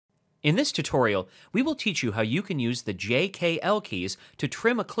In this tutorial, we will teach you how you can use the JKL keys to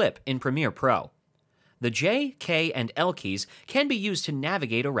trim a clip in Premiere Pro. The J, K, and L keys can be used to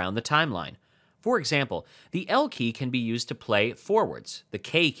navigate around the timeline. For example, the L key can be used to play forwards, the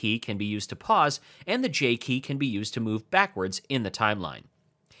K key can be used to pause, and the J key can be used to move backwards in the timeline.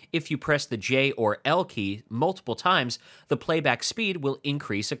 If you press the J or L key multiple times, the playback speed will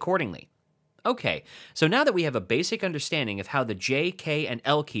increase accordingly. Okay, so now that we have a basic understanding of how the J, K, and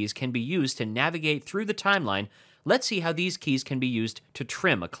L keys can be used to navigate through the timeline, let's see how these keys can be used to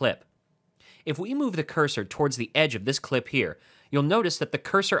trim a clip. If we move the cursor towards the edge of this clip here, you'll notice that the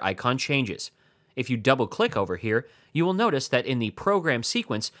cursor icon changes. If you double-click over here, you will notice that in the program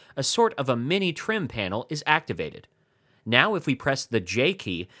sequence, a sort of a mini trim panel is activated. Now if we press the J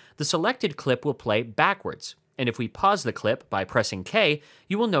key, the selected clip will play backwards. And if we pause the clip by pressing K,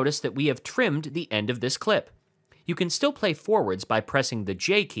 you will notice that we have trimmed the end of this clip. You can still play forwards by pressing the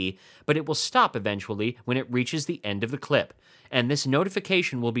J key, but it will stop eventually when it reaches the end of the clip, and this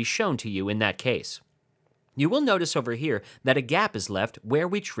notification will be shown to you in that case. You will notice over here that a gap is left where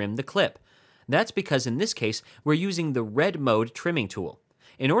we trimmed the clip. That's because in this case, we're using the red mode trimming tool.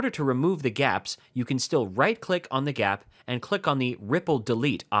 In order to remove the gaps, you can still right-click on the gap and click on the Ripple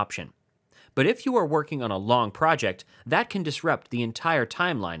Delete option. But if you are working on a long project, that can disrupt the entire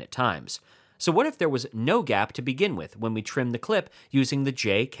timeline at times. So what if there was no gap to begin with when we trim the clip using the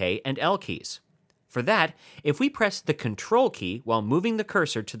J, K, and L keys? For that, if we press the Control key while moving the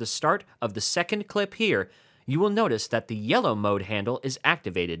cursor to the start of the second clip here, you will notice that the yellow mode handle is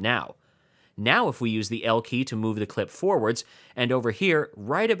activated now. Now if we use the L key to move the clip forwards, and over here,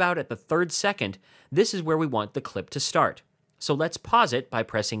 right about at the 3rd second, this is where we want the clip to start. So let's pause it by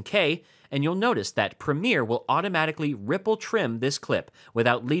pressing K, and you'll notice that Premiere will automatically ripple trim this clip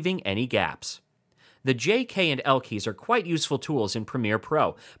without leaving any gaps. The J, K, and L keys are quite useful tools in Premiere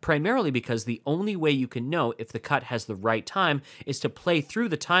Pro, primarily because the only way you can know if the cut has the right time is to play through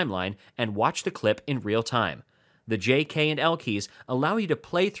the timeline and watch the clip in real time. The J, K, and L keys allow you to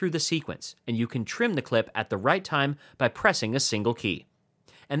play through the sequence, and you can trim the clip at the right time by pressing a single key.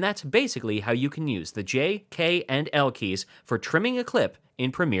 And that's basically how you can use the J, K, and L keys for trimming a clip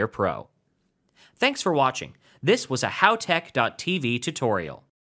in Premiere Pro. Thanks for watching. This was a HowTech.tv tutorial.